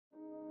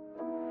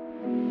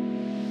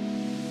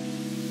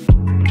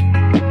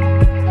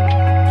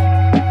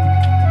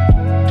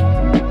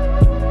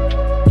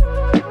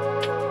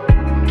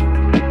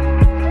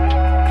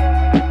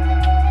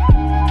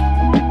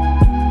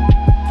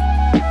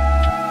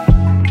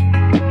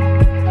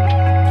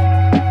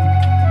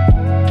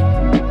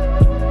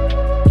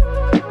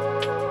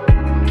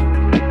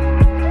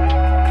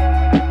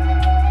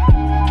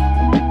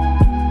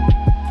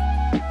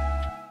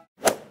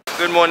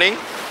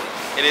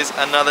is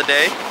another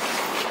day.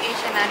 It is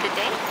another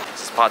day.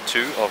 This is part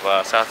 2 of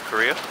South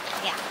Korea.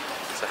 Yeah.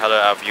 So hello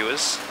our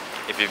viewers.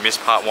 If you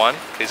missed part 1,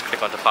 please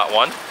click onto part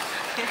 1.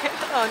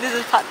 Oh, this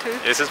is part 2.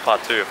 This is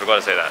part 2, I forgot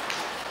to say that.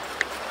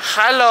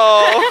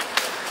 Hello!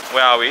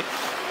 Where are we?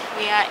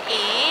 We are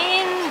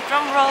in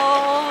drum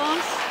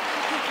rolls.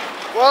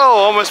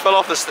 Whoa, almost fell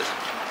off the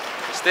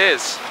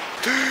stairs.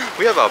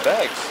 We have our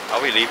bags.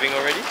 Are we leaving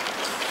already?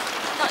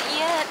 Not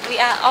yet. We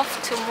are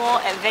off to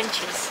more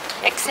adventures.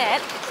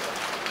 Except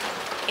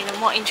in a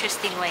more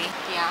interesting way.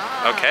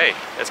 Yeah. Okay,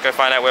 let's go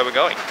find out where we're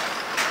going.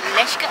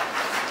 Let's go.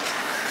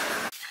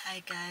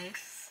 Hi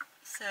guys.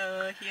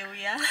 So here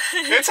we are.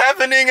 It's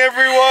happening,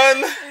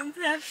 everyone! It's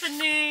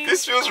happening.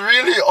 This feels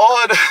really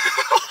odd.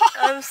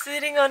 I'm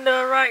sitting on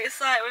the right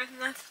side with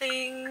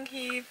nothing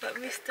here, but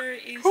Mr.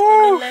 is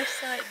on the left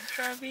side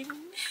driving.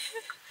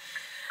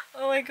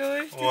 Oh my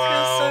gosh, this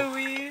feels so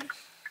weird.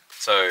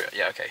 So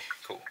yeah, okay,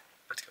 cool.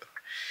 Let's go.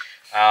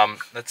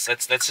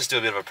 Let's just do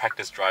a bit of a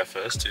practice drive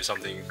first. Do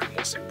something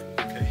more simple.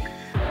 Okay.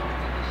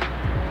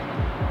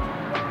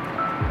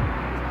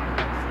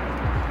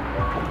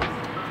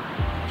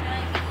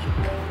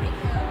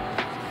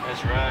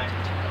 That's right.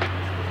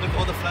 Look at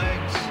all the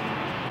flags.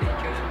 Look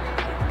at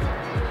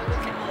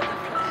all the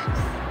flags.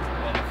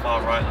 On the far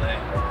right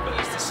lane, but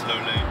it's the slow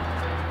lane.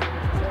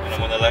 And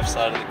I'm on the left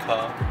side of the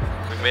car.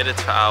 We made it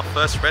to our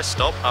first rest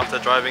stop after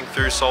driving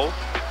through Seoul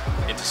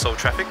into Seoul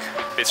traffic.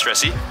 A bit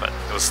stressy, but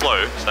it was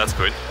slow, so that's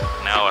good.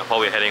 Now we're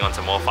probably heading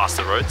onto more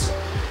faster roads.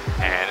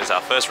 And it's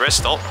our first rest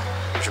stop,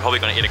 which we're probably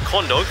going to eat a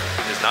corn dog,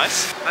 which is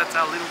nice. That's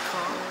our little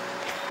car.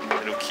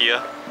 Little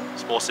Kia,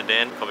 small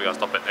sedan. Probably going to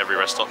stop at every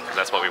rest stop because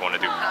that's what we want to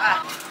do.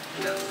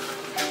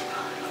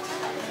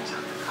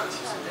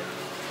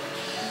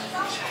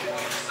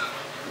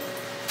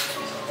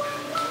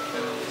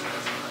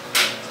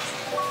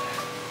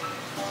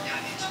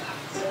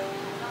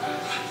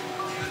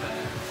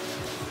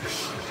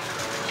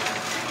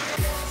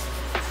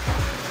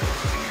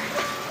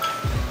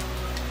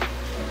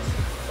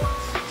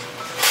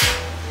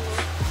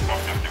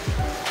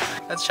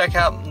 Let's check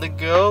out the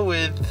girl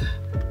with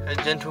her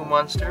gentle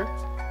monster.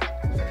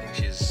 I think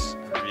she's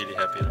really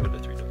happy with the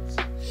 3 dogs.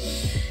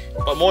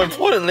 But more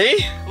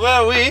importantly, where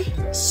are we?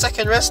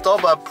 Second rest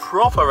stop, a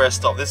proper rest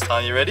stop this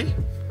time. You ready?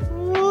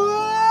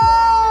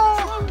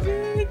 Whoa!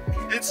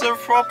 It's a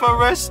proper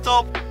rest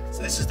stop.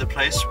 So this is the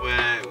place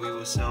where we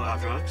will sell our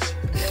drugs.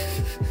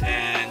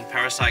 And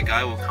Parasite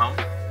Guy will come.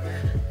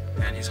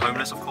 And he's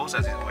homeless, of course,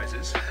 as he always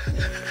is.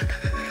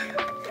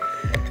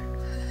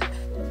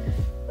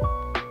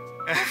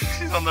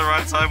 She's on the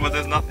right side, but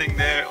there's nothing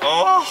there.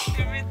 Oh!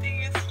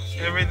 Everything is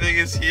here. Everything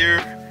is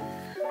here.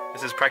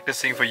 This is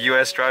practicing for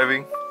US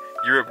driving,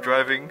 Europe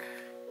driving.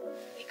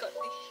 We got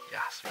this.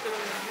 Yes.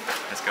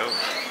 Let's go.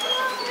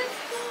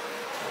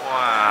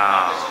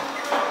 Wow.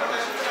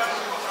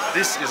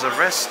 This is a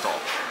rest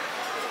stop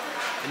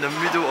in the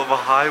middle of a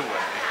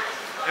highway.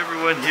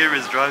 Everyone here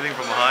is driving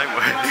from a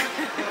highway.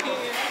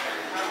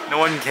 No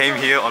one came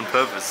here on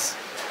purpose.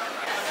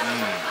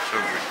 So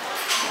good.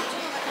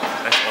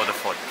 Let's order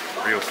food.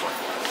 Real food.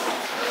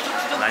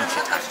 Lunch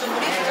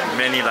time.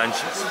 Many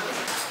lunches.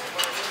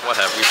 What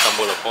have we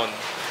stumbled upon?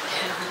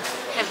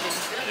 Heaven.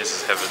 This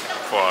is heaven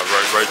for our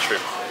road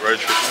trip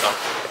stuff.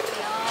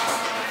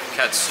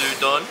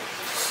 Katsudon.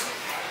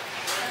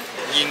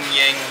 Yin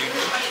Yang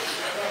noodle.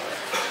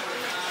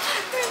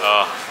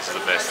 Oh, this is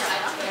the best.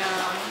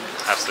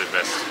 Yeah. Absolute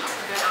best.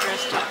 Best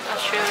restaurant.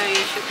 Australia,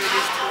 you should do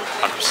this too.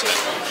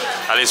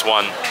 100%. At least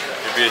one.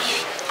 It'd be a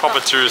proper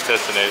tourist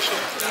destination.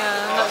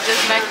 Yeah, not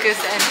just Macca's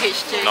and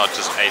HJ. Not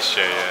just HJ,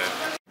 yeah.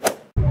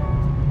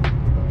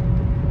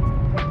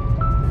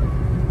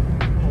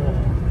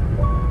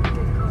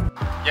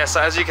 Yeah,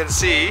 so as you can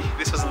see,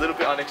 this was a little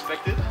bit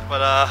unexpected,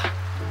 but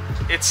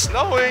it's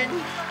snowing.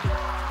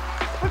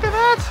 Look at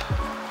that.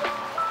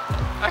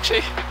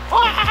 Actually,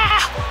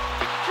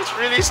 it's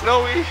really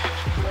snowy.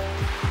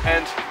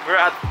 And we're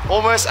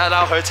almost at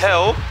our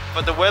hotel,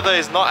 but the weather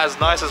is not as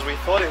nice as we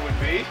thought it would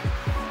be.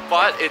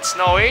 But it's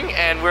snowing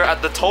and we're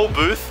at the toll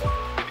booth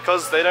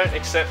because they don't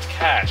accept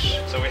cash.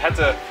 So we had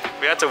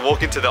to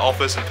walk into the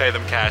office and pay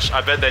them cash.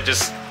 I bet they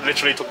just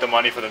literally took the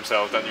money for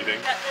themselves, don't you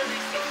think?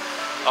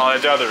 Oh,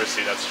 they do have the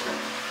receipt, that's true.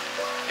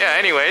 Yeah,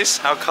 anyways,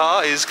 our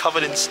car is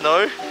covered in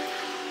snow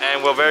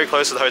and we're very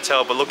close to the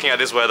hotel, but looking at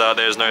this weather,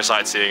 there's no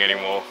sightseeing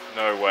anymore.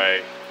 No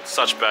way. It's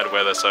such bad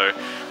weather, so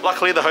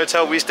luckily the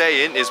hotel we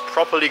stay in is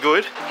properly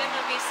good.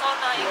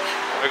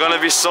 We're gonna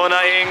be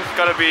saunaing.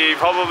 Gonna be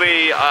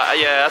probably,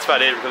 yeah, that's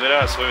about it because we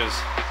don't have swimmers.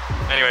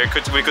 Anyway,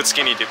 we could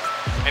skinny dip.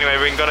 Anyway,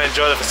 we're gonna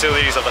enjoy the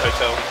facilities of the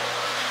hotel.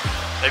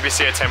 Maybe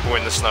see a temple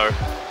in the snow.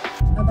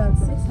 About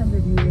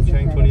 600 meters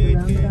ahead,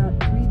 around about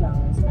 $3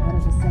 out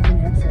of the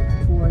second exit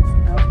towards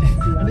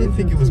Alpha. I didn't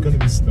think it was gonna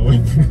be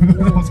snowing.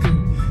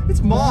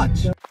 It's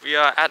March. We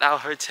are at our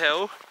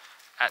hotel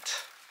at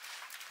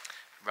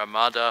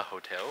Ramada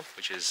Hotel,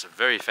 which is a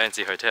very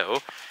fancy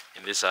hotel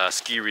in this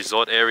ski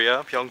resort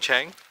area,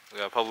 PyeongChang. We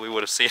probably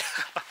would have seen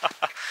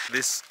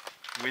this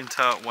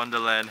winter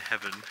wonderland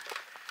heaven.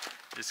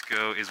 This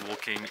girl is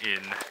walking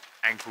in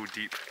ankle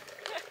deep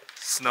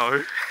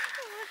snow.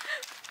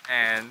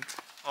 And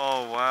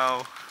oh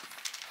wow,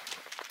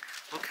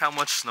 look how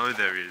much snow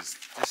there is.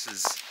 This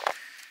is,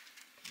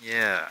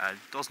 yeah,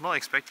 I was not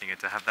expecting it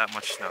to have that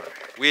much snow.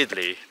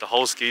 Weirdly, the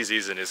whole ski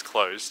season is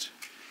closed.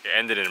 It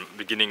ended in the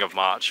beginning of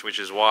March, which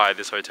is why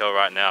this hotel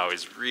right now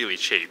is really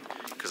cheap,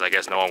 because I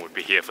guess no one would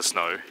be here for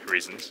snow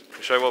reasons.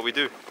 I'll show you what we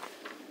do.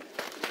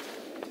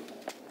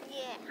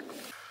 Yeah.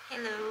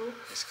 Hello.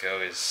 This girl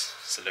is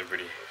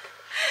celebrity.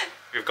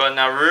 We've gotten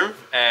our room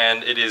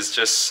and it is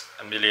just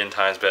a million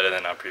times better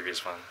than our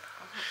previous one.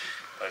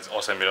 But it's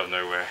also in the middle of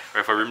nowhere.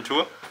 Ready for a room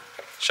tour?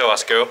 Show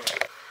us, girl.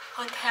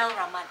 Hotel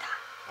Ramada.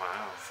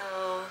 Wow.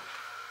 So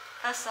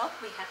first off,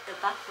 we have the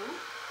bathroom.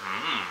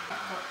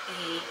 Got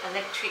a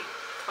electric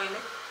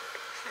toilet.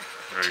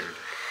 Very good.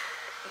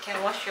 You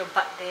can wash your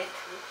butt there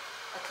too.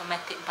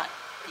 Automatic butt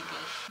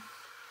bidet.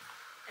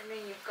 And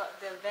then you've got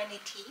the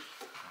vanity.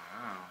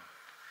 Wow.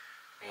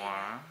 Very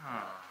Wow.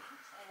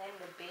 nice. And then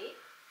the bed.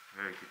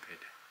 Very good bed.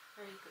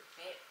 Very good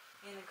bed.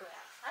 You're gonna go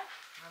outside.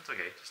 That's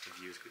okay, just the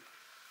view is good.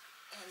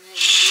 And then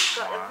you've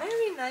got Wow. a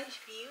very nice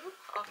view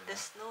of the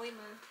snowy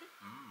mountain.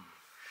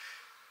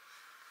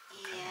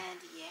 Okay.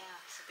 And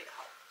yeah, it's a bit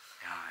hot.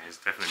 Yeah,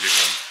 it's definitely a bit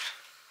warm.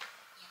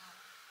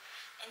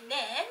 Yeah. And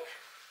then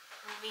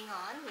moving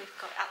on, we've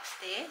got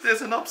upstairs.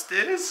 There's an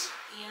upstairs.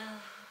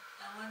 Yeah,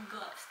 I won't go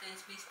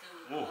upstairs, Mister.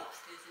 We'll go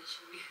upstairs and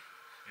show you.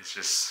 It's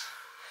just,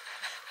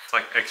 it's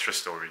like extra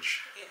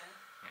storage. Yeah,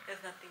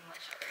 there's nothing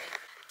much up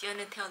there. Do you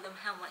want to tell them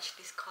how much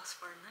this costs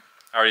for a night?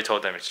 I already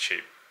told them it's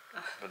cheap,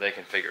 but they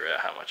can figure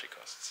out how much it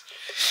costs.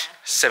 Yeah,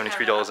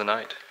 $73 a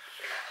night.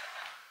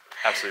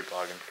 Absolute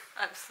bargain.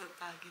 absolute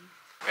bargain.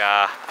 We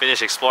are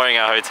finished exploring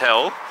our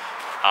hotel.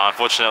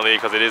 Unfortunately,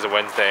 because it is a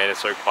Wednesday and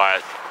it's so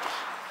quiet,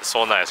 the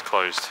sauna is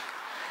closed.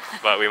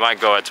 But we might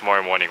go out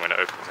tomorrow morning when it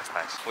opens. That's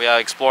nice. We are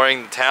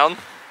exploring the town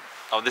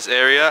of this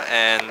area,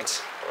 and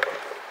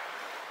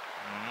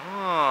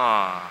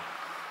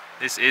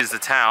this is the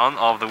town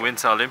of the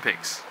Winter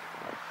Olympics.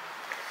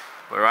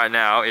 But right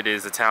now it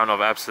is the town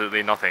of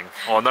absolutely nothing,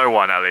 or no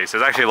one at least.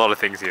 There's actually a lot of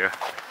things here.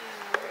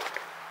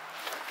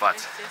 But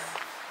It's just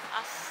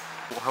us.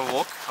 her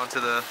walk onto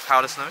the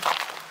powder snow.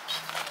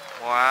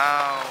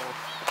 Wow.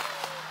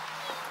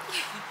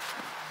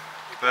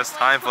 First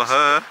time for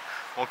her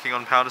walking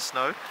on powder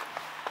snow.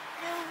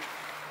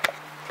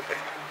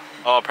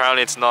 Oh,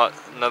 apparently it's not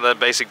another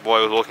basic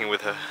boy was walking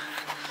with her.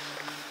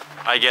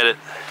 I get it.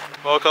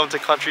 Welcome to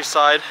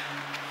countryside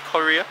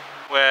Korea,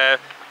 where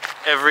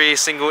every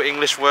single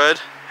English word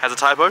has a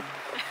typo.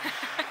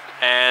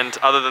 And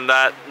other than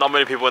that, not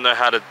many people know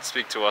how to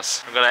speak to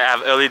us. I'm gonna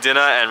have early dinner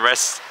and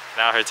rest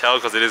in our hotel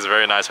because it is a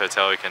very nice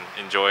hotel. We can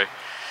enjoy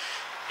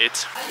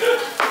it.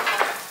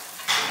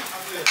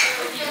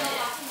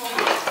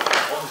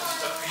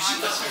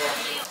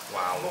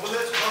 Wow.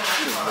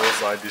 More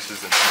side dishes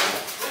than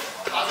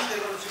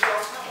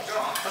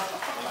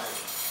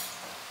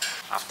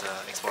After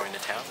exploring the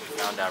town, we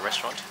found our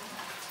restaurant.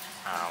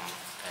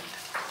 And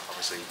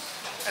obviously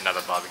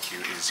another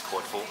barbecue is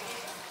called for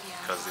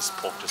because this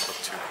pork just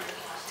looked too good.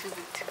 Too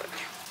good, too good.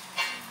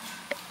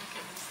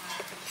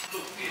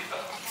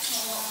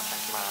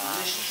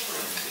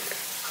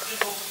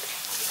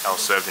 That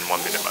was served in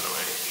 1 minute, by the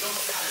way.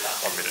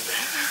 1 minute.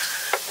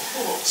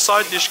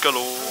 Side dish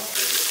galore.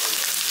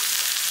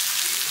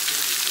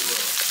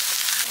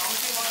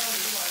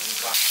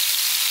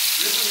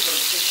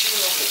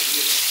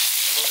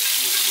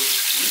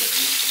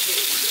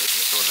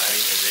 So the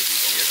meat and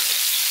veggies here.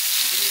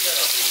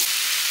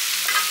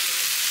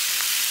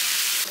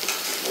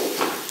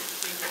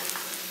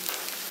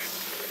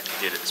 He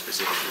did it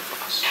specifically for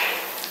us.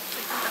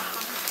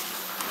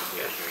 We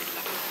are very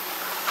lucky.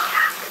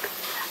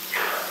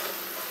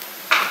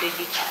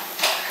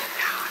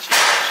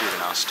 She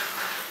even asked.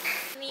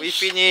 We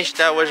finished.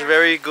 That was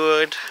very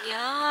good.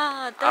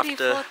 Yeah,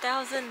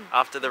 34,000.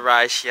 After the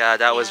rice, yeah,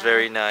 that was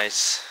very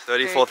nice.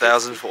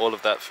 34,000 for all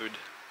of that food.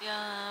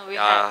 Yeah, we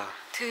had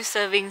 2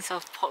 servings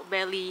of pork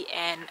belly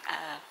and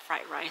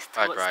fried rice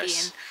towards the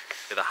end.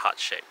 With a heart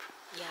shape.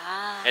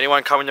 Yeah.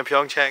 Anyone coming to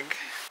PyeongChang?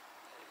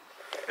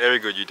 Very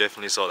good, you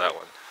definitely saw that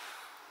one.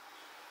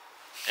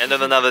 End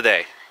of another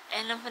day.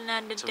 End of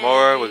another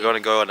Tomorrow day. we're going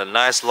to go on a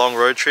nice long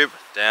road trip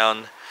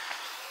down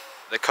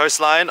the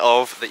coastline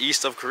of the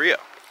east of Korea.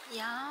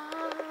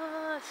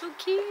 Yeah, so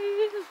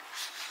cute.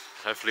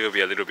 Hopefully it'll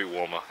be a little bit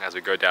warmer as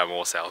we go down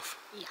more south.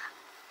 Yeah.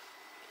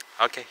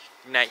 Okay,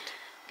 good night.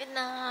 Good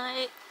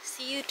night.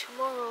 See you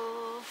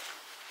tomorrow.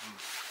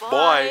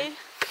 Bye.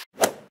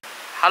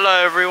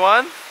 Hello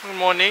everyone. Good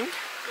morning.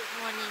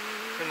 Good morning.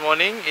 Good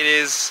morning. It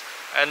is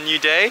a new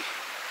day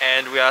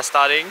and we are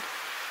starting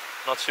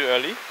not too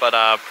early but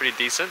pretty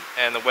decent,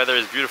 and the weather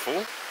is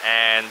beautiful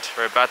and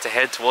we're about to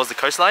head towards the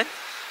coastline.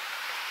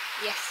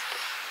 Yes.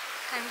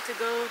 Time to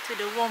go to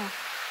the warm.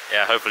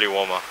 Yeah, hopefully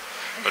warmer.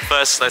 But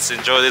first, let's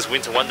enjoy this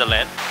winter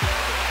wonderland.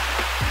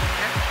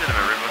 Yeah, bit of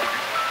a river.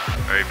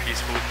 Very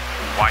peaceful,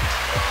 white,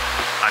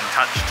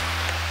 untouched.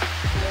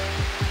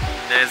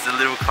 There's the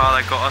little car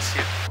that got us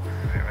here.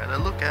 We're at a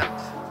lookout.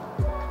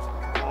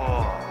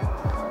 Oh.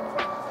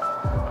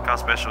 Look how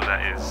special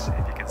that is.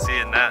 If you can see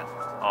in that,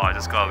 oh, I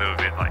just got a little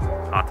bit like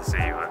hard to see,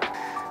 but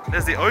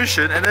there's the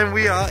ocean, and then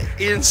we are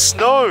in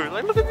snow.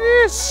 Like, look at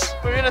this.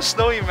 We're in a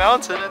snowy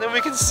mountain, and then we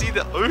can see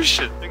the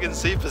ocean. We can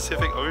see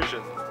Pacific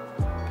Ocean.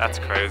 That's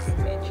crazy.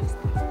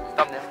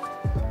 Thumbnail.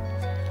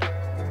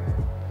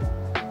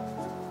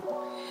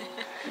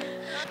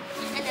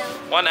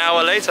 1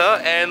 hour later,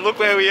 and look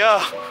where we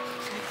are.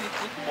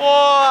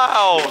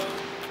 Wow!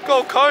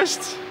 Gold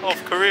Coast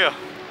of Korea.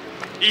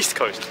 East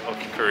Coast of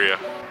Korea.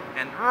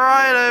 And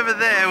right over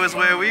there was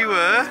where we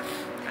were,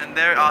 and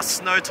there are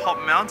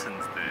snow-topped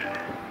mountains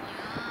there.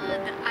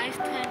 The ice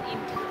turned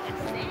into a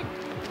sand.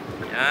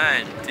 Yeah,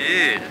 it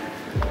did.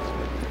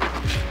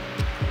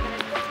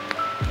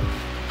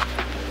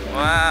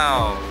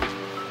 Wow.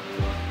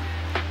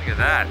 Look at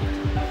that.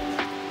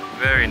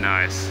 Very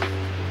nice.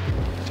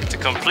 To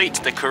complete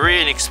the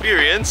Korean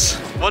experience,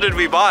 what did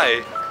we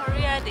buy?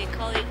 Korea, they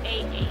call it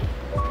AA.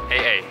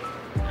 AA.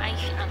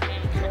 Ice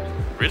Americano.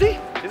 Really?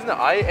 Isn't it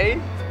IA?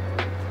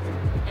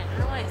 I don't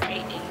know why it's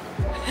AA.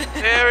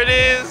 There it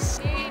is.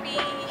 Really,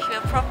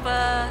 we're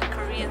proper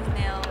Koreans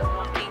now,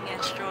 walking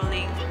and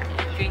strolling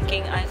and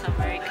drinking ice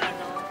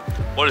Americano.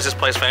 What is this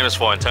place famous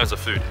for in terms of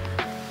food?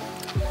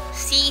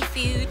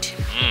 Seafood.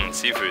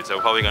 Seafood. So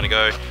we're probably gonna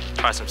go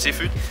try some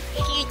seafood.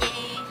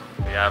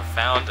 We have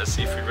found a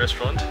seafood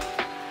restaurant,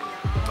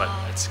 but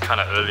it's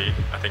kind of early.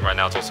 I think right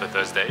now it's also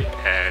Thursday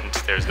and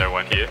there's no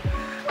one here.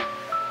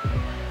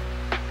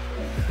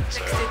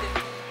 So,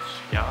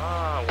 yeah,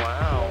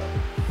 wow.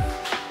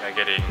 We're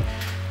getting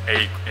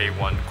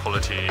A1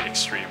 quality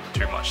extreme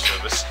too much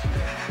service.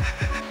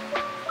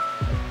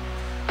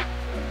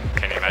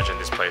 Can you imagine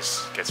this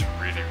place gets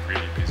really,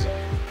 really busy.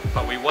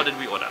 But what did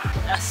we order?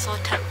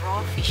 Assorted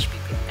raw fish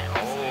bibimbap.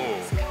 Oh,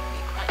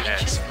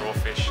 yes, raw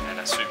fish and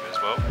a soup as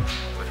well,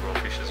 with raw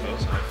fish as well.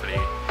 So hopefully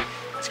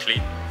it's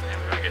clean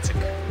and we won't get sick.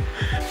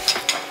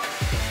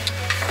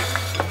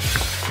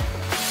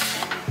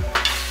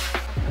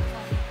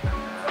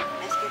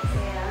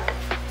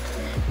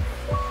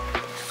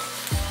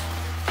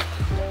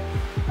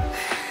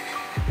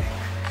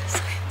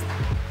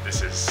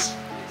 This is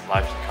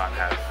life you can't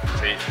have.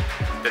 See,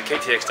 the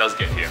KTX does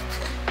get here,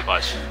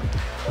 but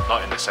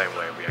not in the same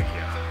way we are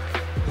here.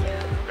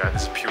 We have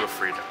this pure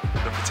freedom.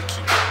 Look, it's a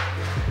key.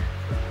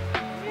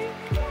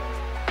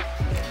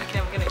 Okay,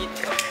 I'm gonna eat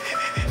it.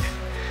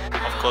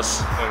 Of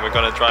course, when we're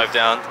gonna drive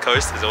down the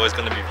coast, there's always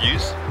gonna be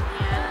views.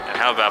 And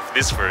how about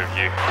this for a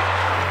view?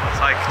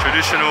 It's like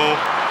traditional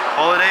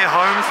holiday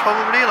homes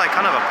probably, like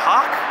kind of a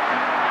park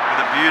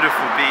with a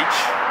beautiful beach.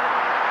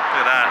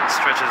 Look at that, it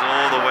stretches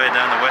all the way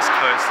down the west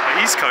coast, or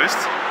east coast.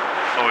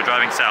 Oh, we're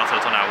driving south, so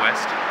it's on our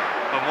west.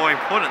 But more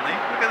importantly,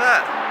 look at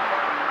that.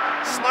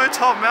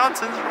 Snow-topped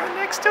mountains right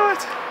next to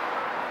it.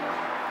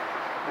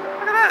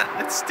 Look at that,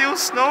 it's still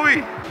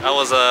snowy. That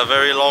was a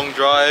very long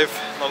drive,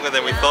 longer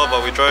than we thought,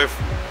 but we drove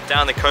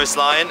down the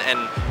coastline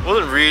and it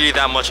wasn't really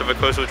that much of a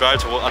coastal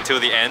drive until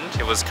the end.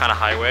 It was kind of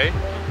highway,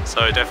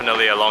 so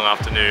definitely a long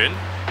afternoon.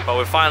 But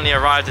we finally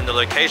arrived in the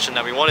location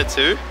that we wanted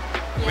to,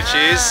 which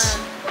is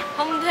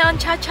Hongdaeun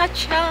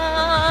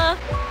Cha-Cha-Cha.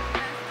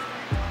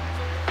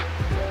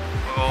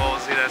 Oh, we'll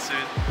see that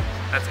soon.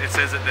 It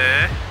says it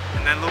there.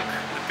 And then look,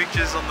 the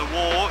pictures on the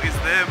wall is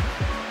them.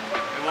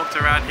 They walked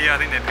around here. I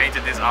think they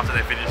painted this after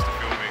they finished the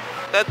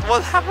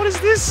filming. What is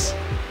this?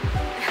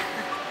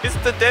 It's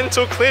the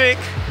dental clinic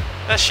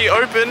that she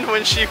opened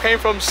when she came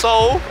from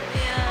Seoul.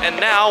 Yeah. And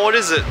now, what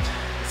is it?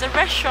 It's a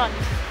restaurant.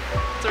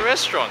 It's a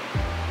restaurant.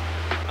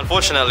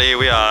 Unfortunately,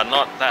 we are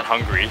not that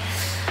hungry.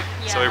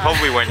 So we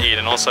probably won't eat,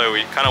 and also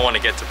we kind of want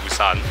to get to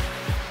Busan,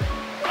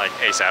 like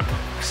ASAP.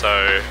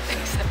 So,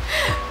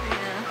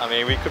 I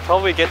mean, we could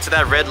probably get to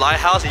that red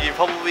lighthouse that you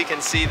probably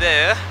can see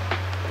there.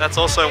 That's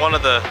also one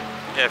of the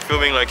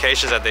filming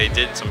locations that they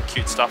did some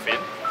cute stuff in.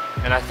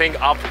 And I think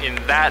up in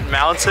that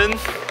mountain,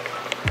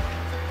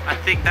 I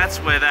think that's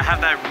where they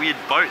have that weird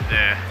boat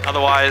there.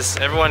 Otherwise,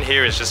 everyone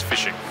here is just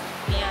fishing.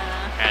 Yeah.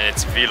 And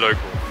it's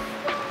V-local.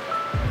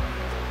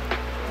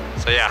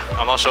 So yeah,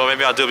 I'm not sure,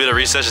 maybe I'll do a bit of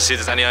research to see if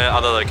there's any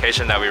other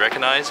location that we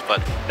recognize,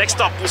 but next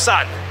stop,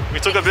 Busan. We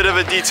took a bit of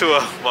a detour,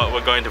 but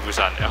we're going to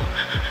Busan now.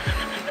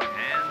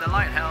 And the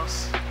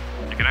lighthouse.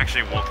 You can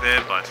actually walk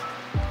there, but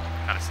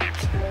kind of seems.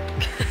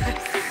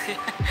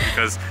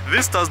 Because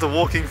this does the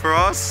walking for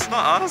us,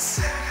 not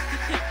us.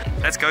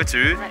 Let's go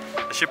to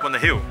the ship on the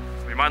hill.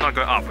 We might not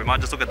go up, we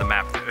might just look at the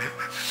map there.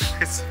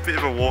 It's a bit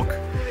of a walk.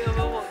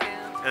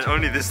 And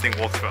only this thing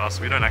walks for us,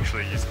 we don't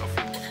actually use it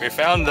often. We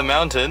found the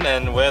mountain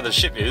and where the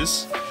ship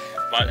is,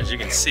 but as you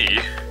can see,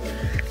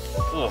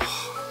 oh,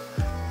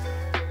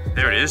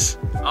 there it is,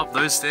 up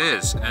those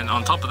stairs and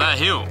on top of that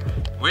hill,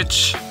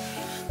 which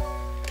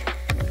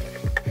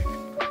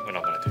we're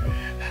not gonna do.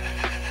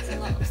 There's a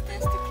lot of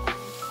stairs to climb.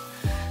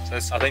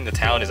 So I think the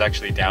town is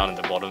actually down at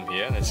the bottom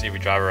here. Let's see if we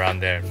drive around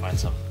there and find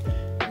some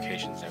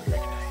locations that we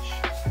recognize.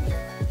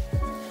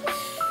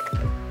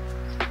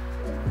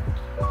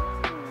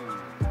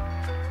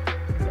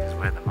 This is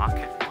where the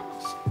market was.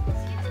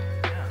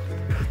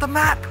 The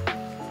map!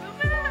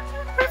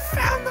 We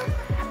found the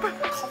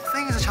map! The whole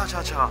thing is a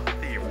cha-cha-cha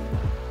theme.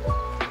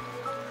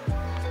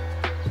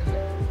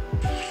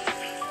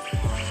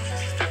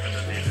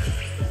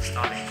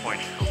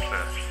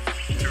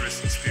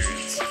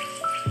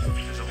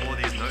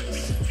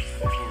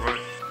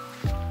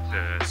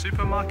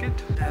 market?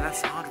 Yeah,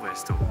 that's the hardware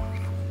store.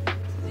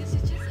 This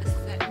is just a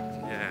set.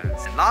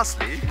 Yeah. And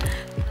lastly,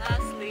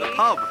 the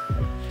pub.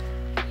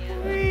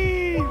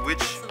 Whee!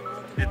 Which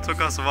it took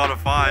us a while to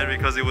find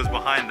because it was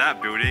behind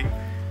that building,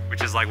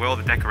 which is like where all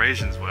the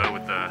decorations were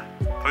with the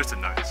post-it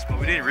notes. But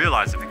we didn't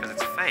realize it because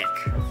it's fake.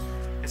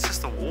 It's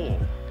just a wall.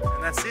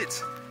 And that's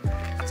it.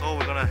 That's all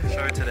we're gonna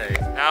show today.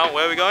 Now,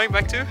 where are we going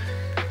back to?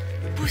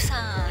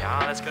 Busan.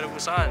 Yeah, let's go to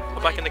Busan.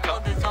 Go back in the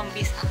car. The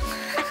zombies.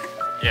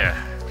 Yeah,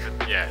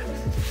 yeah.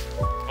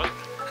 What?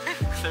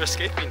 They're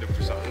escaping to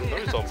Busan.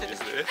 No zombies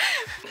there.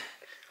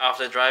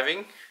 After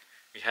driving,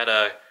 we had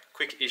a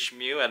quick-ish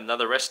meal at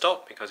another rest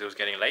stop because it was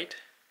getting late.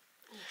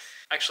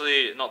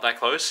 Actually, not that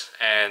close,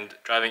 and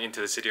driving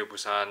into the city of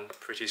Busan,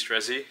 pretty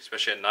stressy,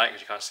 especially at night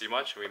because you can't see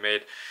much. We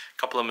made a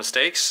couple of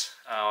mistakes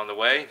on the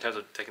way in terms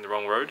of taking the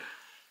wrong road.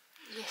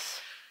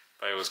 Yes.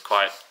 But it was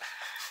quite,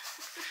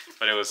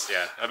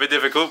 yeah, a bit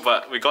difficult,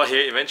 but we got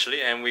here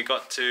eventually and we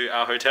got to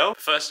our hotel.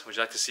 First, would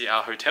you like to see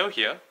our hotel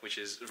here, which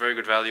is very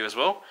good value as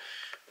well.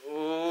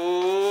 Whoa!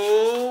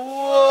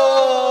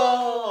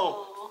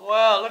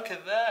 Wow, look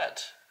at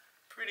that.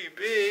 Pretty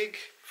big.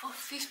 For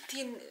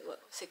 $60.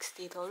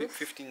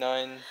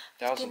 $59,000.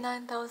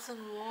 59,000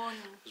 won.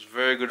 It's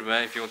very good,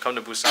 man. If you want to come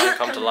to Busan,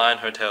 come to Lion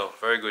Hotel.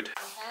 Very good. We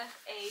have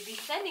a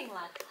descending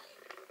lifeline.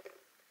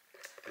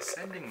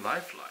 Descending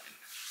lifeline.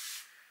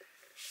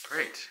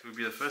 Great. We'll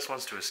be the first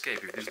ones to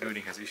escape if this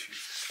building has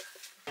issues.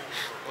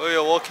 We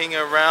are walking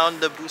around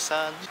the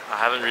Busan. I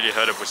haven't really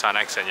heard a Busan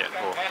accent yet,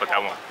 but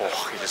that one,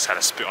 he just had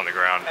a spit on the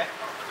ground.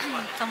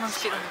 Someone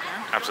spit on the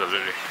ground?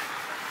 Absolutely.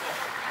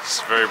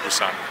 It's very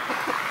Busan.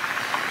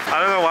 I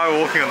don't know why we're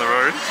walking on the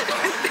road.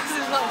 This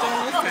is not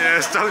journalism. Yeah,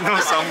 it's don't know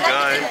some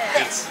guy.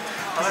 This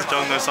is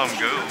don't know some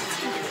girl.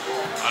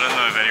 I don't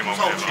know if anyone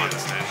will ever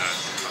understand that.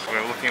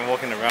 We're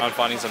walking around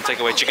finding some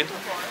takeaway chicken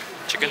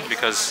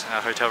because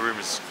our hotel room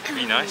is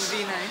really nice.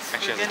 Really nice.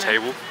 Actually has a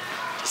table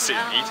to sit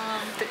and eat.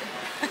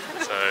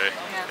 So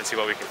let's see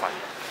what we can find.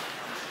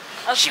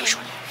 Okay.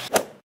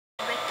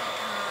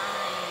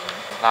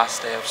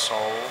 Last day of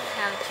Seoul.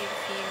 How do you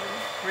feel?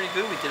 Really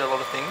good. We did a lot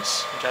of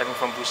things. Driving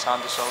from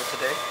Busan to Seoul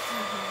today.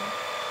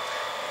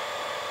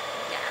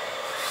 Yeah.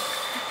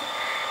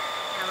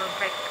 Our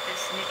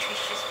breakfast,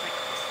 nutritious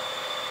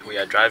breakfast. We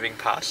are driving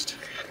past.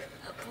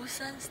 A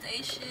Busan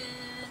station.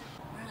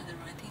 Where are the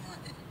writing on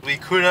it? We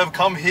could have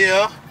come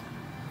here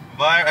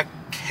via a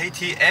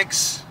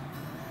KTX,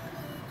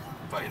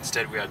 but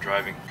instead we are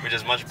driving, which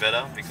is much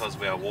better because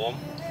we are warm,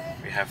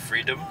 we have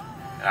freedom,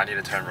 and I need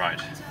to turn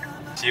right.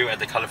 See you at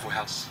the colourful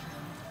house.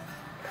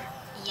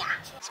 Yeah.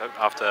 So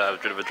after a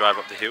bit of a drive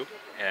up the hill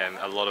and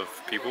a lot of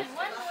people,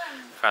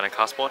 found a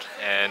car spot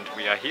and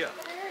we are here.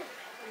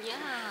 Yeah.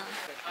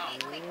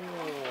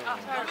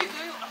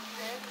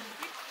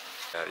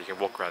 You can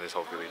walk around this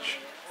whole village,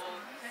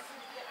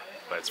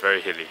 but it's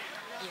very hilly.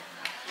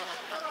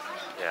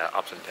 Yeah,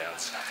 ups and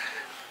downs.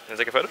 Can I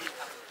take a photo?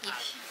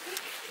 Yes.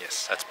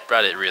 Yes, that's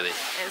about it really.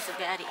 It's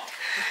about it.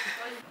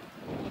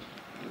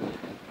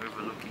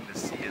 Overlooking the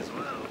sea as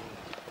well.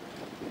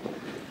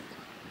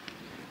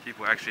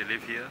 People actually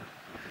live here,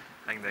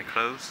 hang their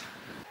clothes.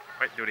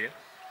 Wait, do it again.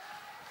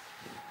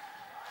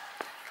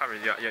 Can't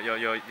really,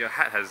 your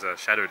hat has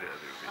shadowed it a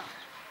little bit.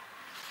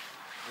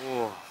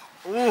 Whoa,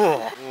 whoa,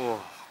 whoa,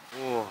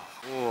 whoa,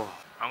 whoa.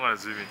 I'm gonna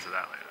zoom into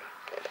that later.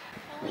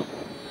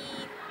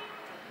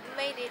 We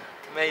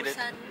made it to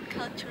Busan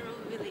Cultural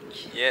Village.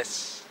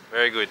 Yes,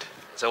 very good.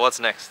 So what's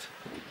next?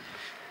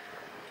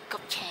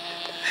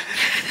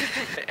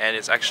 PyeongChang. And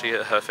it's actually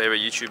her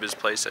favorite YouTuber's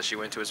place that she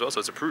went to as well, so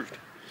it's approved.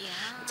 Yeah.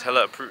 It's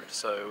hella approved,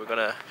 so we're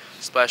gonna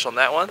splash on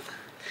that one.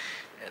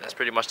 And that's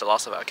pretty much the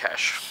last of our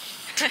cash.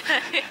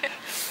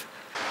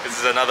 This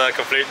is another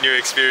complete new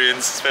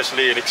experience,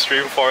 especially in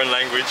extreme foreign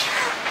language.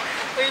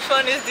 Which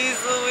one is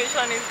diesel? Which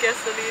one is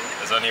gasoline?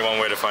 There's only one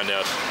way to find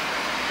out.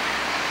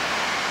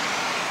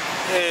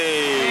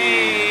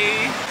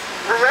 Hey!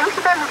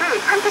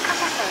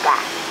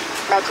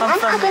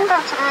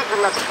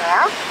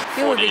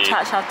 It will be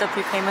charged after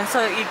prepayment,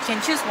 so you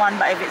can choose one,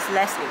 but if it's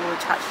less, it will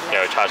charge less.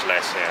 Yeah, it'll charge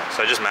less, yeah.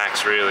 So just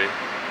max, really.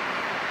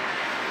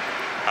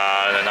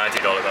 The $90, I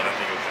don't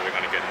think we're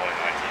going to get more than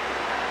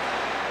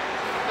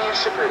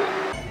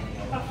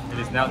 90. It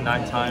is now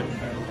night time.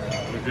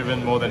 We've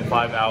driven more than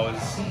 5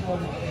 hours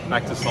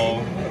back to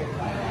Seoul.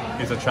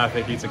 Here's the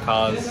traffic, here's the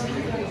cars.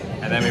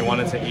 And then we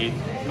wanted to eat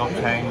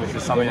PyeongChang, which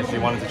is something that she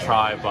wanted to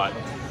try, but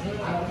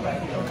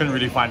couldn't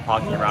really find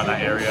parking around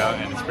that area,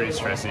 and it's pretty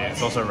stressy.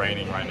 It's also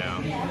raining right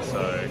now.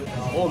 So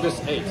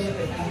August 8th,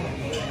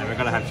 and we're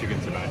gonna have chicken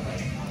tonight.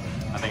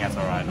 I think that's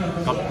alright.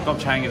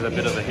 PyeongChang is a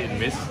bit of a hit and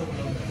miss.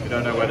 We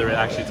don't know whether it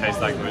actually tastes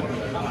that good,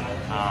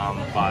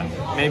 but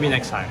maybe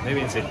next time,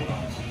 maybe in Sydney.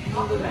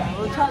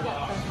 We'll try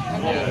that first,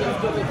 and then if it's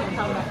good, we can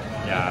come back.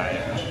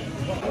 Yeah.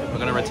 We're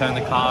gonna return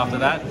the car after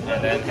that,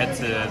 and then head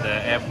to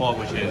the airport,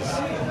 which is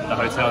the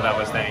hotel that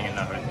we're staying in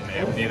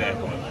near the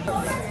airport.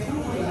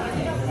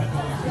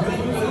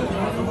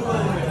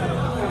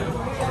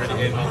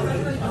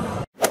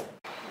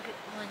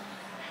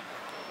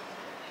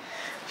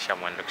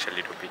 Someone looks a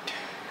little bit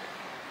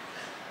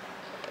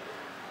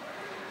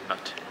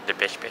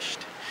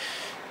peshed.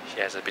 She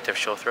has a bit of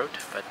sore throat,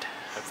 but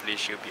hopefully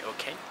she'll be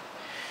okay.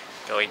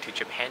 Going to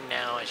Japan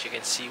now. As you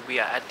can see, we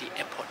are at the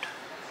airport.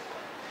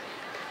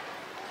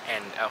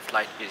 And our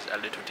flight is a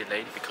little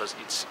delayed because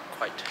it's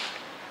quite...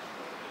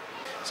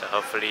 So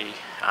hopefully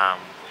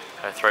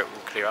her throat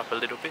will clear up a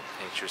little bit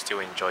and she'll still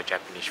enjoy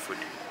Japanese food.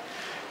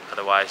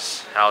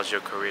 Otherwise, how's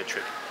your Korea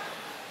trip?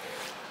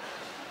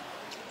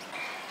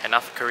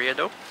 Enough Korea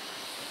though?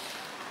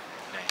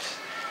 Nice.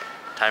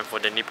 Time for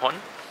the Nippon.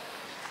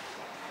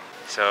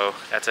 So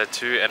that's a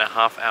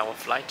 2.5 hour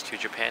flight to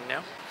Japan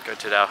now. Go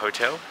to our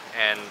hotel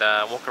and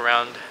walk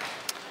around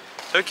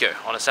Tokyo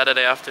on a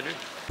Saturday afternoon.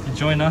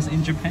 Join us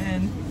in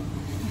Japan.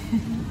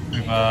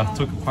 We've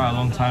took quite a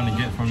long time to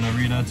get from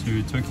Narita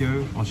to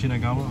Tokyo or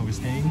Shinagawa where we're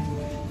staying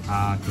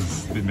because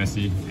it's a bit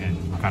messy and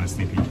we're kind of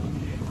sleepy.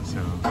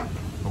 So,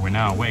 but we're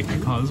now awake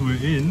because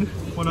we're in,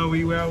 what are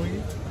we, where are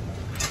we?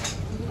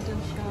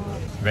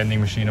 Vending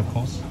machine, of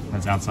course.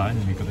 That's outside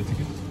and we got the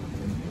ticket.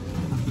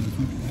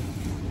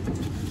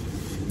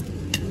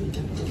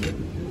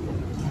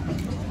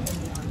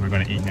 We're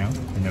going to eat now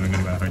and then we're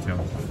going to go to our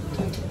hotel.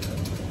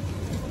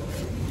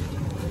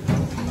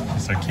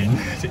 So keen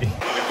to eat.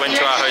 We went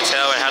to our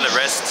hotel and had a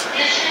rest,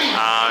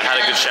 had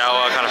a good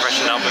shower, kind of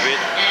freshened up a bit.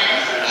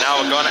 And now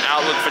we're going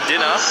out look for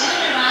dinner.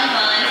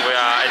 We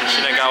are in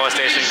Shinagawa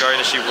station going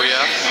to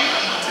Shibuya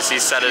to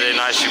see Saturday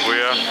night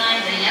Shibuya.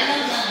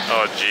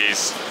 Oh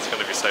jeez, it's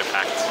going to be so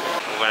packed.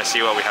 We're going to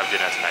see what we have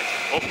dinner tonight.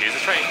 Oh, here's the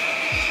train.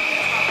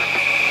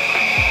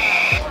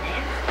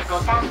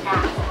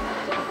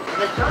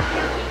 The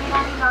Tokyo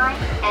Ikigami line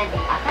and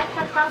the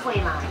Asakusa subway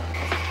line.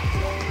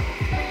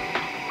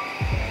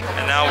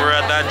 And now we're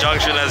at that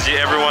junction, as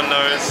everyone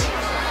knows.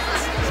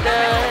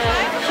 The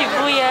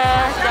Shibuya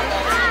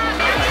junction.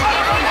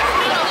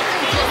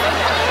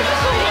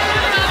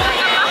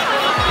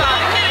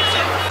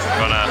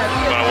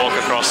 Gonna walk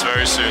across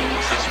very soon.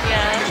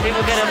 Yeah, we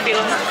were gonna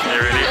film. Yeah,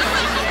 really?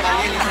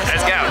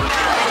 Let's go!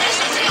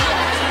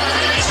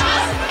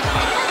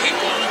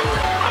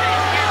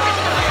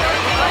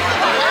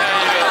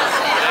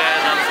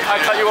 I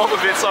cut you off a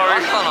bit,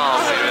 sorry.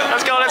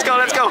 Let's go, let's go,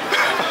 let's go!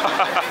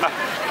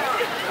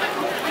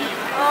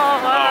 Oh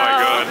wow. Oh my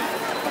god.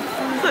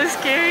 So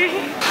scary.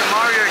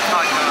 Mario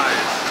Kart,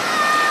 guys.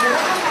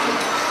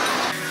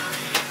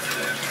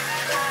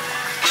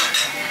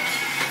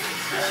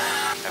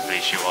 Hopefully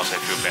she'll also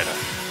feel better.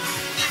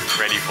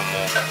 Ready for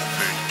more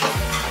food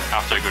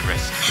after a good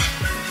rest.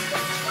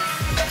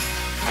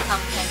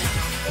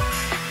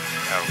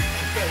 Oh.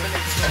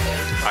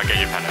 I'll get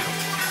you Panadol.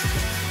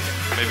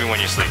 Maybe when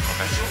you sleep,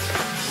 okay?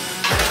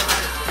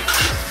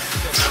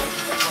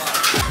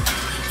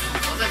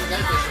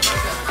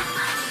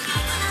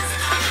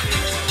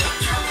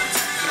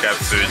 Grab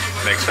food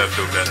makes her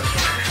feel better.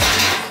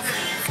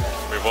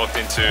 We walked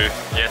into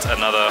yet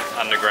another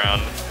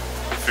underground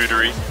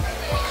foodery.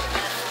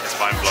 It's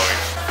mind-blowing.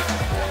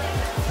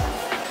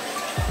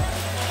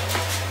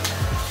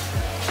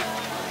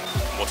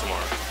 More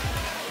tomorrow.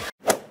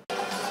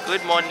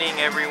 Good morning,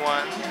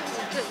 everyone.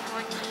 Good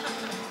morning.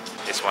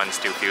 This one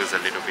still feels a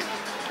little bit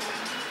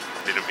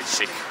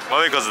sick.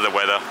 Well, because of the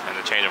weather and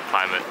the change of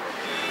climate.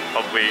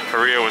 Probably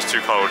Korea was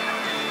too cold.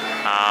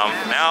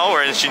 Now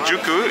we're in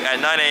Shinjuku at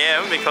 9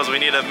 AM because we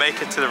need to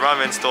make it to the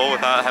ramen store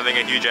without having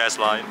a huge ass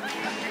line.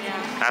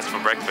 Yeah. That's for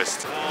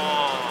breakfast.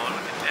 Oh,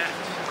 look at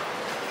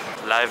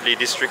that. Lively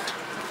district.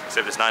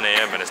 Except it's 9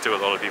 AM and there's still a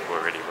lot of people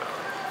already, but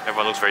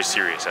everyone looks very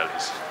serious at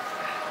least.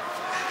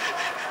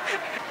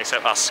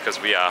 Except us, because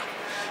we are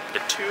the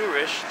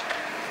tourists.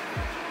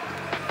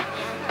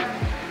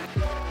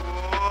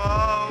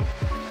 Whoa!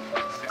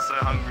 She's so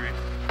hungry.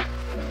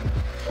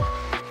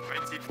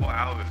 24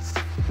 hours.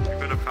 We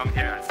could have come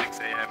here at 6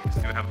 AM. We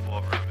still have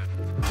more ramen.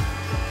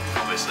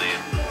 Obviously,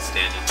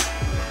 standard.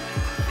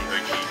 The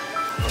OG.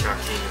 Look how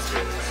keen this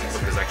is.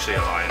 Look, there's actually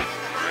a line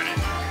already.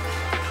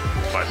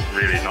 But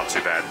really not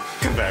too bad,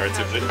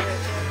 comparatively.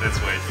 Let's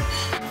wait.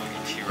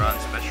 Ichiran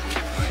special. You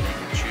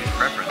can choose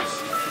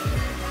preference.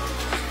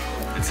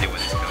 Let's see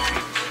what this goes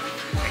with.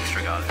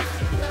 Extra garlic.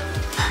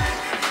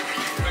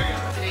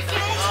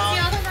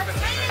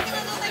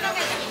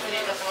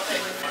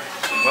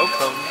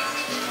 Welcome.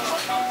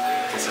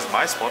 This is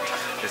my spot.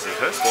 This is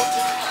her spot.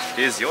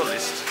 Here's your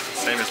list.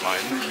 Same as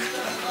mine.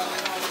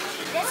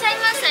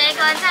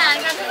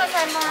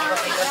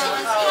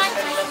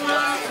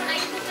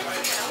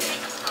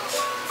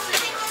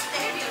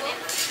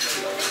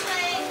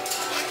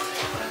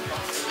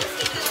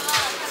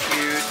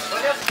 Cute.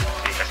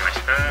 失礼いたしまし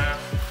た。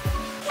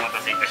お待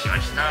たせいたし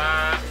ました。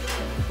あ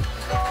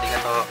りが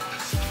とう。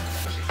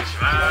失礼し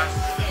ます。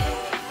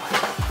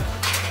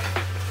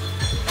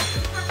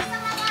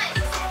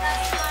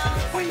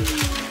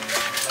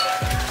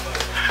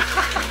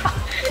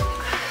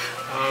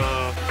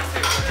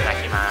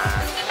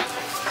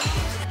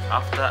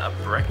After a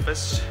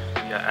breakfast,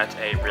 we are at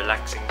a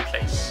relaxing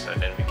place, so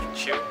then we can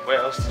chill. Where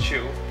else to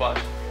chill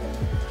but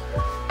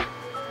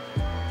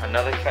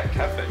another cat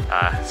cafe.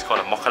 It's called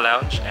a Mocha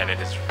Lounge and it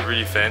is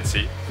really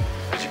fancy.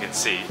 As you can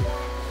see,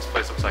 it's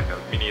place looks like a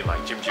mini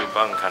like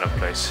jjimjilbang kind of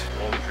place.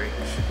 Warm drinks.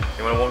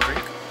 You want a warm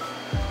drink?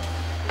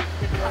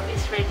 The cup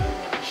is ready in the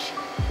machine.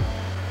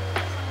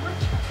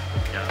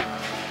 Yeah.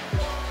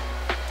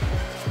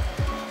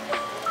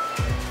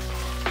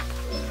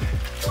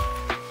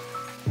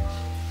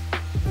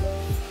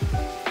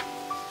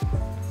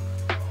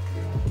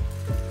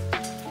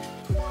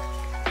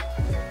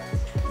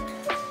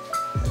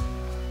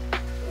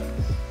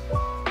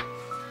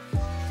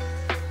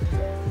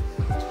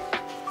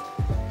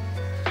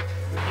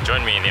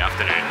 Joined me in the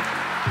afternoon,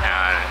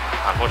 and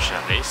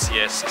unfortunately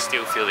CS is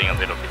still feeling a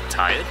little bit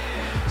tired,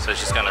 so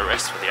she's gonna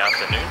rest for the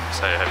afternoon.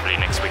 So hopefully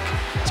next week,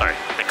 sorry,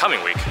 the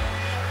coming week,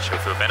 she'll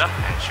feel better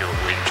and she'll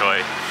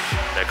enjoy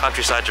the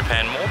countryside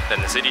Japan more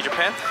than the city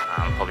Japan.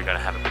 I'm probably gonna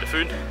have a bit of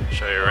food,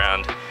 show you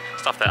around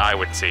stuff that I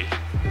would see,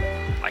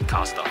 like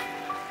car stuff,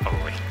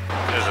 probably.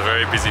 It's a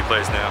very busy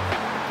place now,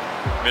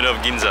 middle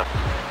of Ginza.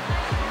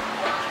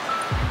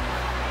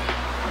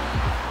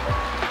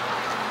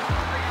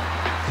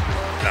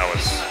 That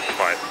was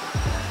quite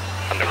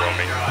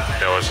underwhelming.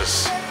 There was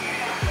just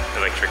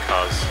electric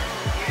cars.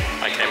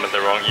 I came at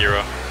the wrong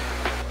era.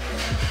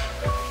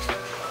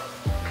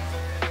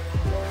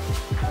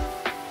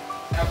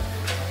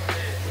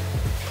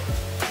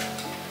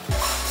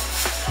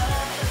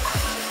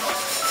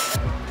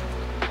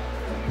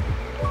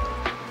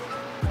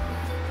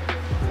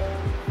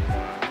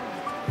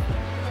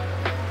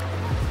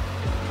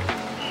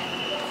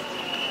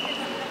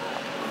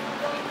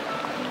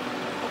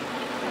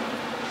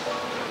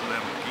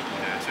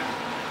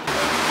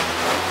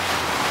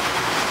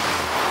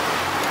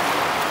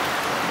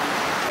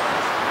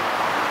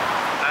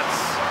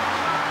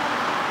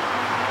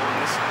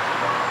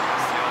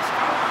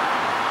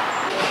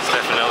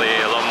 Definitely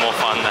a lot more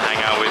fun to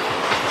hang out with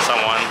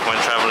someone when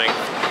traveling.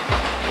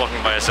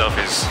 Walking by yourself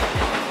is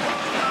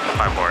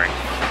quite boring,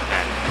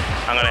 and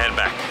I'm gonna head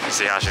back to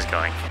see how she's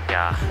going.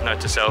 Yeah, note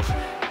to self,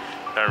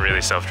 don't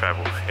really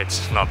self-travel.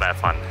 It's not that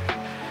fun.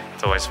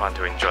 It's always fun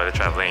to enjoy the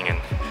traveling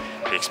and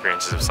the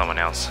experiences of someone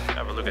else.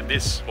 Have a look at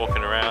this,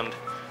 walking around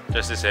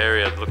just this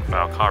area, looking for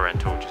our car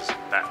rental, which is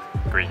that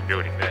green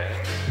building there.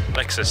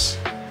 Lexus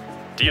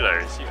dealer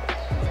is here.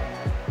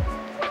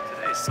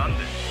 Today's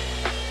Sunday.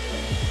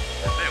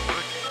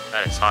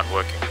 That is hard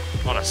working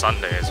on a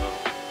Sunday as well.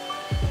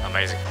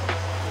 Amazing.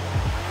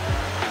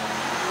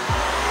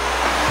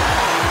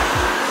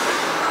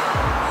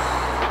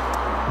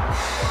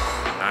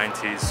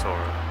 '90s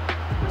Sora.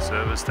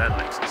 Serviced at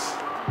Lexus.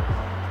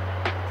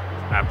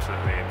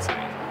 Absolutely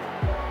insane.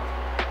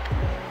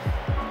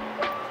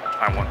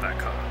 I want that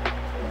car.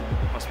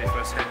 Must be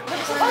first hand.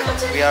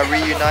 We are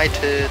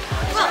reunited.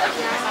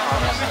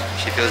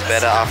 She feels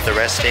better after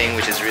resting,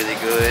 which is really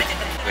good.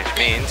 Which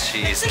means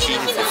she's keen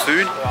for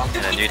food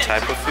and a new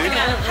type of food,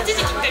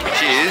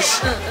 which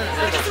is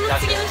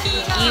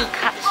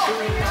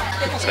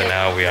so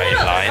now we are in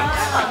line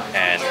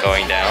and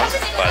going down,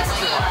 but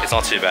it's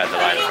not too bad the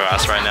line for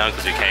us right now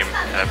because we came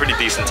at a pretty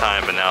decent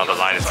time, but now the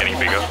line is getting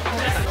bigger. Let's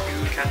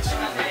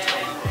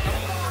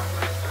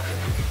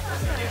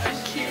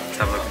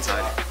have a look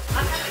inside.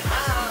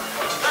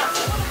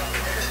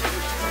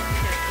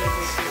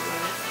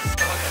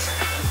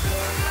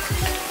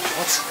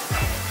 What?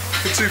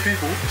 For two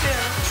people?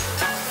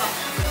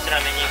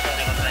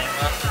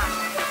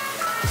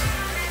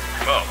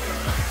 Well.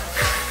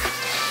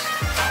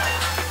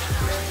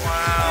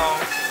 Wow.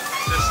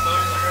 There's so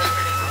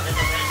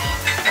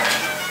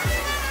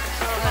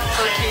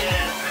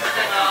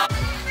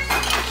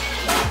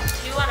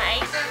Do you want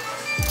egg?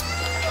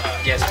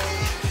 Yes.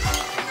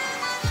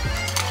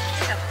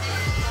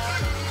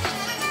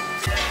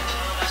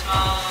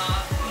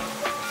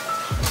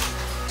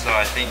 So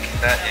I think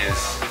that is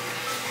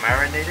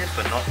marinated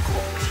but not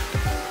cooked.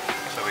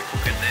 So we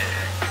cook it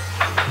there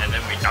and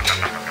then we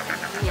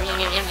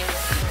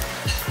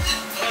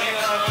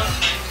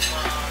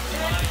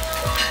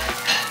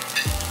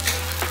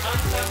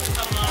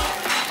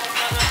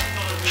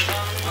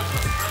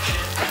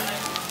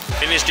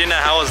Finished dinner,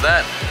 how was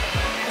that?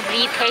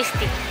 Very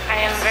tasty.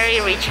 I am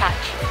very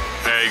recharged.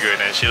 Very good,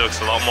 and she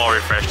looks a lot more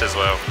refreshed as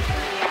well.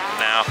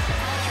 Now,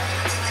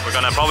 we're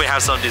gonna probably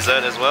have some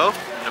dessert as well,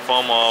 in the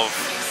form of,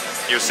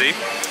 you'll see,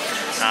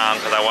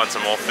 because I want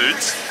some more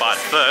foods. But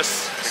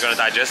first, we're gonna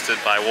digest it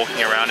by walking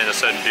around in a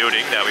certain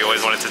building that we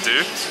always wanted to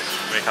do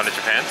when we come to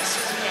Japan.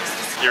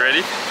 Yeah. You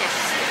ready? Yes.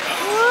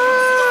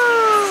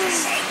 Woo!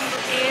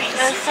 It's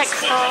a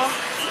sex doll.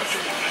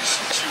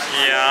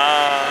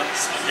 Yeah.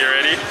 You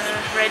ready?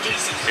 Ready.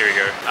 Here we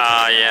go.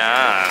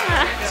 Yeah.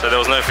 So there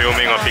was no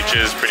filming or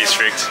pictures, pretty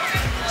strict.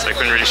 So I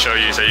couldn't really show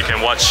you. So you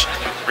can watch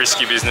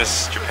Risky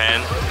Business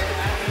Japan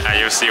and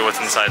you'll see what's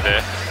inside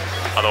there.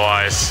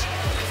 Otherwise,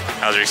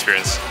 how's your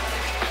experience?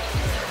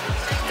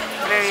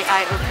 Very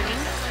eye-opening.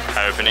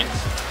 Eye-opening.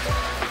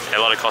 A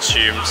lot of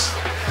costumes,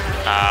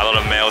 a lot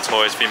of male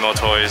toys, female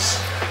toys.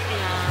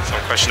 Yeah.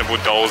 Some questionable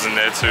dolls in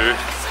there too.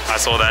 I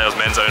saw that, it was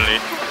men's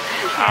only.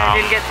 I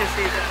didn't get to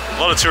see that. A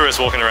lot of tourists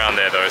walking around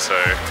there though, so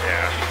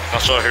yeah.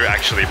 Not sure who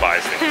actually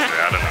buys things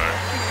there, I don't know.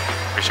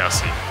 We shall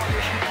see.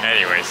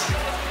 Anyways,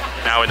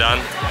 Now we're done.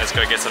 Let's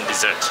go get some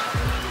dessert.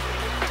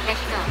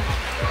 Let's go.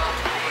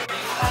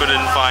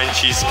 Couldn't find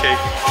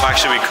cheesecake. Well,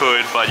 actually we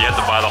could, but you had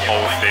to buy the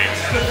whole thing.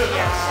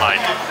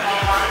 Like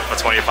for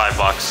 25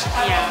 bucks.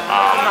 Yeah.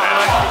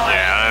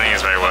 Yeah, I don't think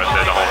it's very worth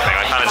it, the whole thing.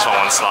 I kind of just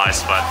want one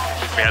slice, but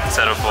we had to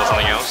settle for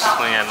something else.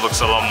 Something that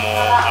looks a lot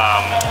more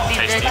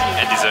tasty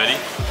and desserty.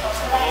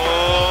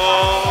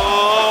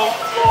 Oh.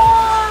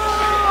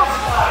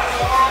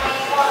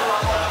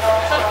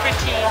 So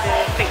pretty, the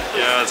fake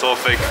food. Yeah, it's all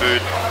fake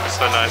food.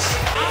 So nice.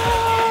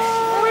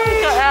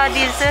 We got our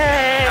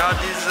dessert. Our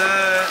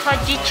dessert.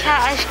 Hojicha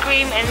ice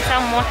cream and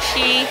some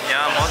mochi.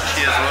 Yeah,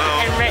 mochi as well.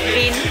 And red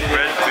bean.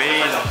 Red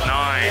bean,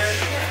 nice.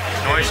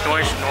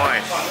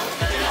 Nice.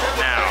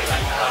 Now,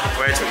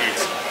 where to eat?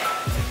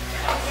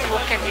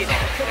 Look at it.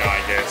 Yeah,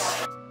 I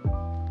guess.